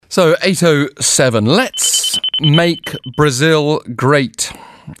So, 8:07. Let's make Brazil great.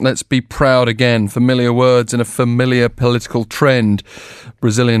 Let's be proud again. Familiar words and a familiar political trend.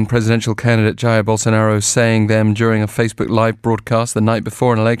 Brazilian presidential candidate Jair Bolsonaro saying them during a Facebook Live broadcast the night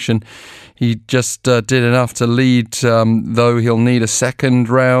before an election. He just did enough to lead, though he'll need a second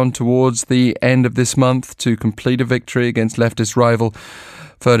round towards the end of this month to complete a victory against leftist rival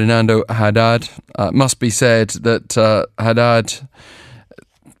Ferdinando Haddad. It must be said that Haddad,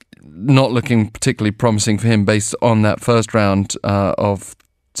 not looking particularly promising for him based on that first round of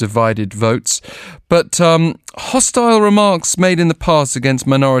divided votes. But hostile remarks made in the past against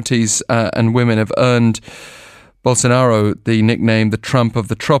minorities and women have earned Bolsonaro the nickname the Trump of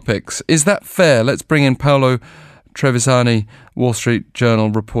the Tropics. Is that fair? Let's bring in Paulo Trevisani, Wall Street Journal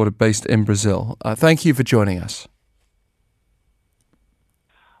reporter based in Brazil. Thank you for joining us.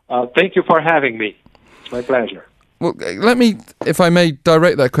 Thank you for having me. It's my pleasure. Well, let me, if I may,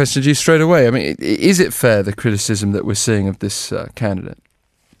 direct that question to you straight away. I mean, is it fair, the criticism that we're seeing of this candidate?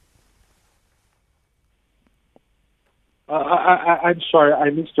 I'm sorry,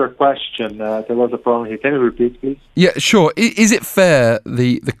 I missed your question. There was a problem here. Can you repeat, please? Yeah, sure. Is it fair,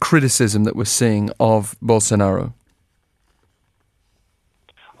 the criticism that we're seeing of Bolsonaro?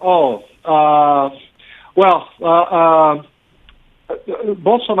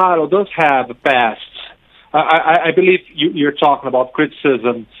 Bolsonaro does have a past. I believe you're talking about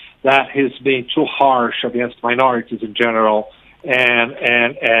criticism that he's being too harsh against minorities in general,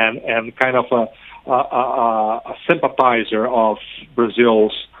 and kind of a sympathizer of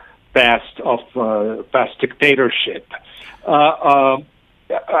Brazil's past dictatorship. I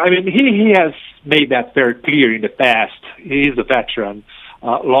mean, he has made that very clear in the past. He is a veteran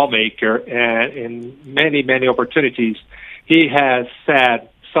lawmaker, and in many opportunities, he has said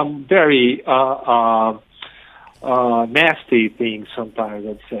some very nasty things, sometimes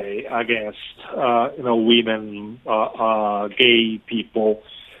I'd say, against women, gay people,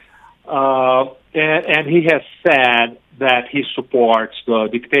 and he has said that he supports the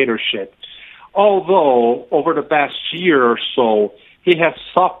dictatorship. Although over the past year or so, he has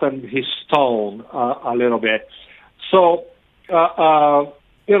softened his tone a little bit. So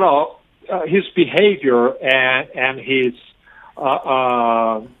his behavior and his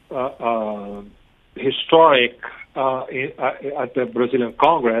historic at the Brazilian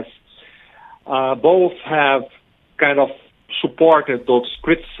Congress both have kind of supported those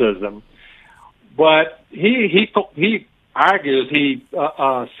criticism, but he argues, he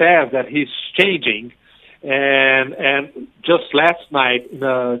says that he's changing, and just last night in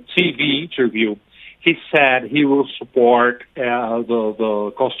a TV interview, he said he will support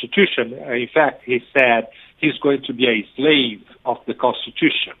the Constitution. In fact, he said he's going to be a slave of the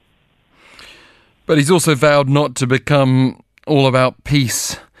Constitution. But he's also vowed not to become all about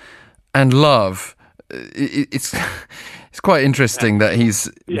peace and love. It's quite interesting that he's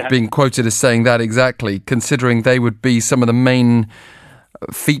being quoted as saying that exactly, considering they would be some of the main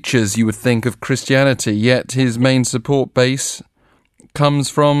features you would think of Christianity, yet his main support base comes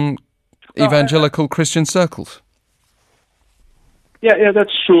from evangelical Christian circles. Yeah,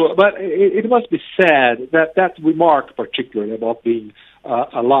 that's true. But it must be said that remark, particularly about being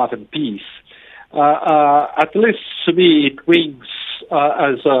a love and peace, at least to me, it rings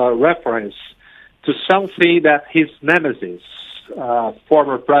as a reference to something that his nemesis,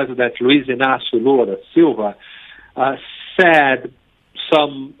 former President Luiz Inácio Lula da Silva, said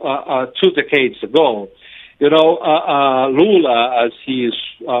some 2 decades ago. Lula, as he is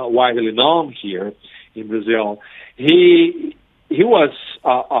widely known here in Brazil, he was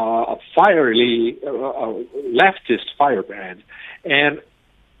a fiery leftist firebrand, and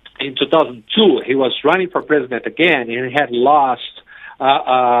in 2002 he was running for president again, and he had lost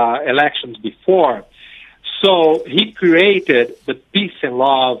elections before. So he created the peace and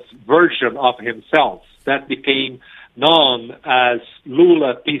love version of himself that became known as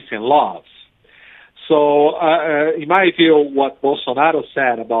Lula Peace and Love. So, in my view, what Bolsonaro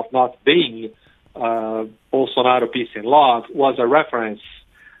said about not being Bolsonaro Peace and Love was a reference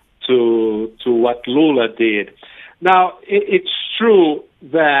to what Lula did. Now, it's true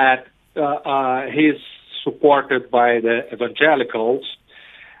that he's supported by the evangelicals,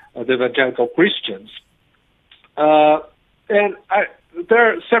 the evangelical Christians, and there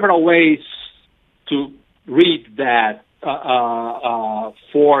are several ways to read that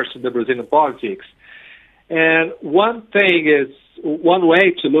force in the Brazilian politics. And one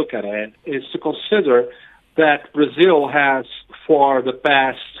way to look at it is to consider that Brazil has, for the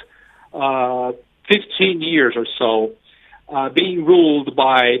past 15 years or so, being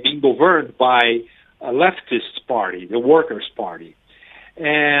governed by a leftist party, the Workers' Party.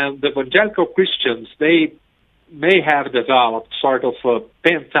 and the evangelical Christians, they may have developed sort of a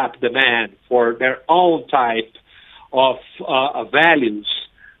pent-up demand for their own type of values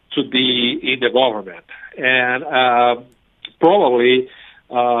to be in the government. And probably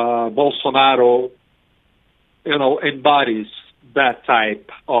Bolsonaro, embodies that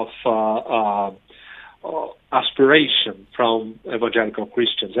type of aspiration from evangelical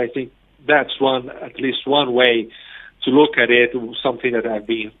Christians. I think that's at least one way to look at it, something that I've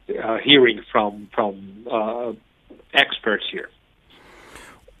been hearing from experts here.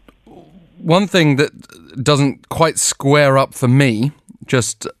 One thing that doesn't quite square up for me,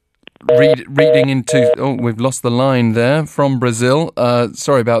 just reading into... Oh, we've lost the line there from Brazil.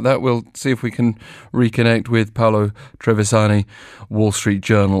 Sorry about that. We'll see if we can reconnect with Paulo Trevisani, Wall Street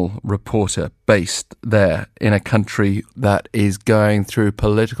Journal reporter, based there in a country that is going through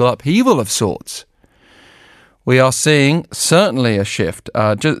political upheaval of sorts. We are seeing certainly a shift.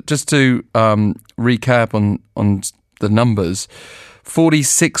 Just to recap on the numbers,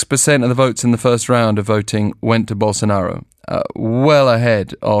 46% of the votes in the first round of voting went to Bolsonaro, well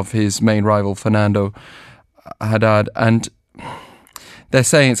ahead of his main rival, Fernando Haddad. And they're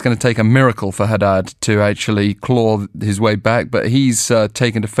saying it's going to take a miracle for Haddad to actually claw his way back, but he's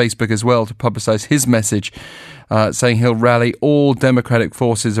taken to Facebook as well to publicise his message, saying he'll rally all democratic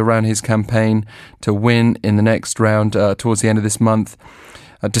forces around his campaign to win in the next round towards the end of this month,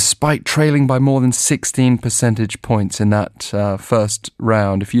 despite trailing by more than 16 percentage points in that first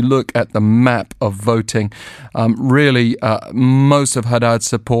round. If you look at the map of voting, really most of Haddad's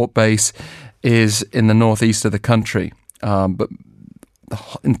support base is in the northeast of the country, but the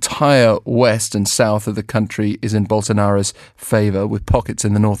entire west and south of the country is in Bolsonaro's favour, with pockets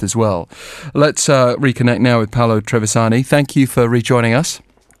in the north as well. Let's reconnect now with Paulo Trevisani. Thank you for rejoining us.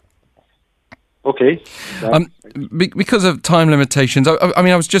 Okay. Because of time limitations,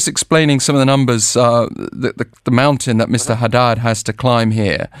 I was just explaining some of the numbers, the mountain that Mr. Haddad has to climb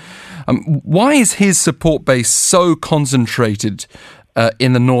here. Why is his support base so concentrated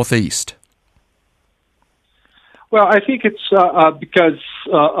in the northeast? Well, I think it's because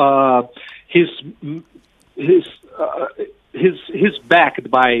he's backed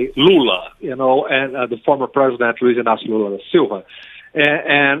by Lula, and the former president Luiz Inácio Lula da Silva,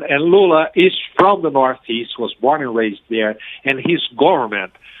 and Lula is from the Northeast, was born and raised there, and his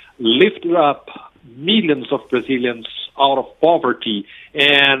government lifted up millions of Brazilians out of poverty,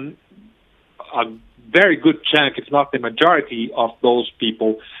 and a very good chunk, if not the majority, of those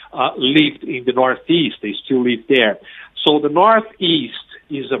people lived in the Northeast. They still live there. So the Northeast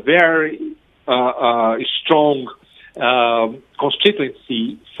is a very strong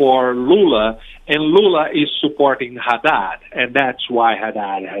constituency for Lula, and Lula is supporting Haddad, and that's why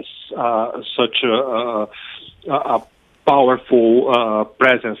Haddad has such a powerful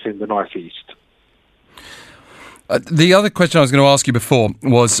presence in the Northeast. The other question I was going to ask you before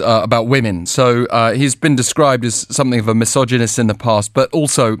was about women. So he's been described as something of a misogynist in the past, but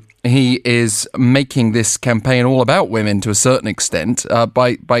also he is making this campaign all about women to a certain extent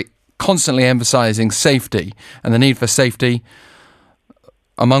by constantly emphasising safety and the need for safety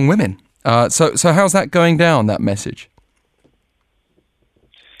among women. So how's that going down, that message?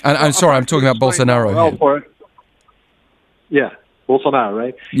 And I'm sorry, I'm talking about Bolsonaro here. Yeah, Bolsonaro,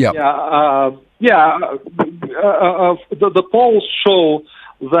 right? Yeah. The polls show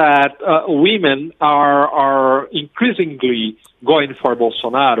that women are increasingly going for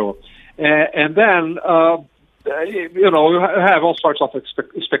Bolsonaro, and then you have all sorts of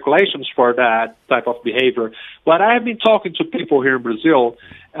speculations for that type of behavior. But I have been talking to people here in Brazil,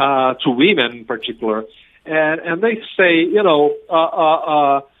 to women in particular, and they say,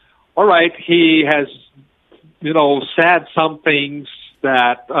 all right, he has, said some things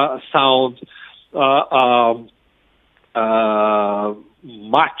that sound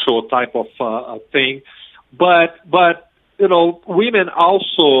macho type of thing, but women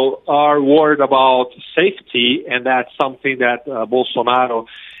also are worried about safety, and that's something that Bolsonaro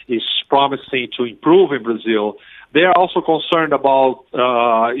is promising to improve in Brazil. They are also concerned about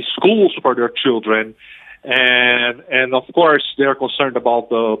schools for their children, and of course they are concerned about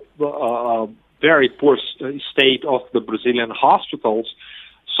the very poor state of the Brazilian hospitals.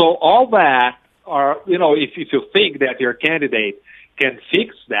 So all that are, if you think that your candidate can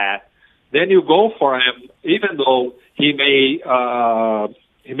fix that, then you go for him, even though he may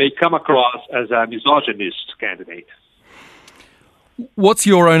come across as a misogynist candidate. What's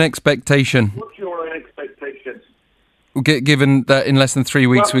your own expectation? Given that in less than 3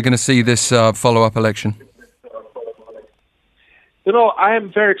 weeks we're going to see this follow-up election? I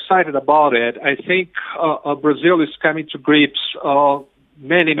am very excited about it. I think Brazil is coming to grips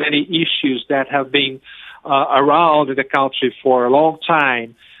many, many issues that have been around in the country for a long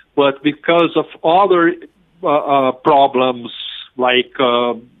time, but because of other problems like,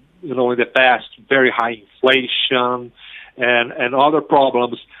 in the past, very high inflation and other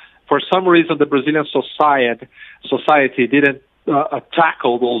problems, for some reason the Brazilian society didn't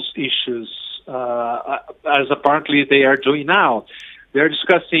tackle those issues as apparently they are doing now. They're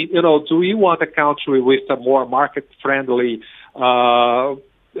discussing, do we want a country with a more market-friendly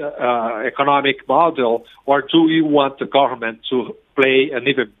economic model, or do we want the government to play an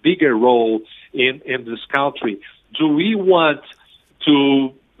even bigger role in this country? Do we want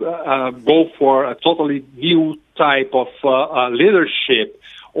to go for a totally new type of leadership,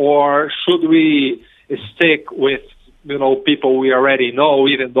 or should we stick with people we already know,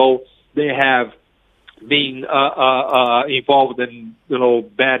 even though they have been involved in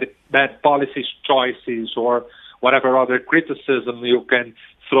bad policy choices or whatever other criticism you can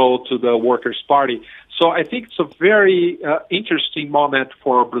throw to the Workers' Party? So I think it's a very interesting moment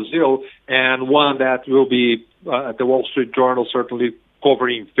for Brazil, and one that will be at the Wall Street Journal certainly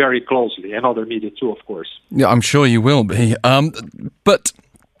covering very closely, and other media too, of course. Yeah, I'm sure you will be. But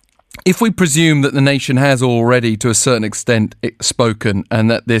if we presume that the nation has already, to a certain extent, spoken,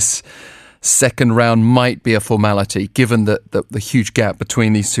 and that this second round might be a formality, given the huge gap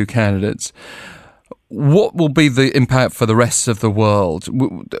between these two candidates, what will be the impact for the rest of the world?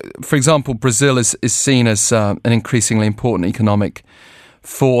 For example, Brazil is seen as an increasingly important economic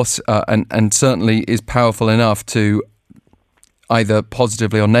force and certainly is powerful enough to either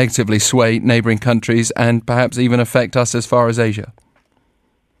positively or negatively sway neighbouring countries and perhaps even affect us as far as Asia.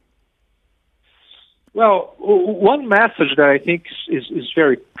 Well, one message that I think is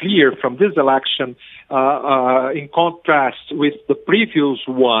very clear from this election, in contrast with the previous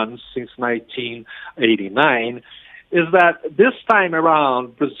ones since 1989, is that this time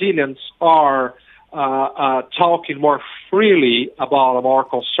around Brazilians are talking more freely about a more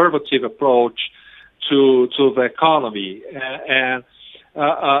conservative approach to the economy, and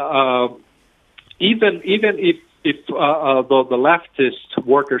even if the leftist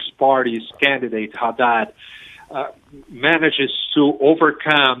Workers' Party's candidate Haddad manages to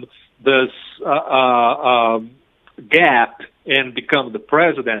overcome this gap and become the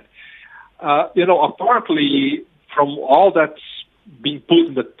president, apparently from all that's been put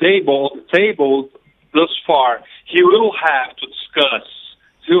on the table thus far, he will have to discuss.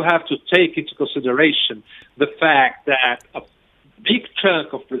 He'll have to take into consideration the fact that a big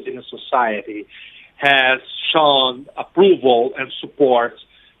chunk of Brazilian society has shown approval and support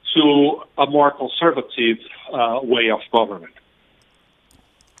to a more conservative way of government.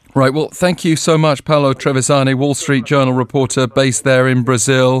 Right, well, thank you so much, Paulo Trevisani, Wall Street Journal reporter based there in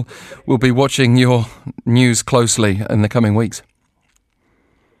Brazil. We'll be watching your news closely in the coming weeks.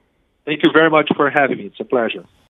 Thank you very much for having me. It's a pleasure.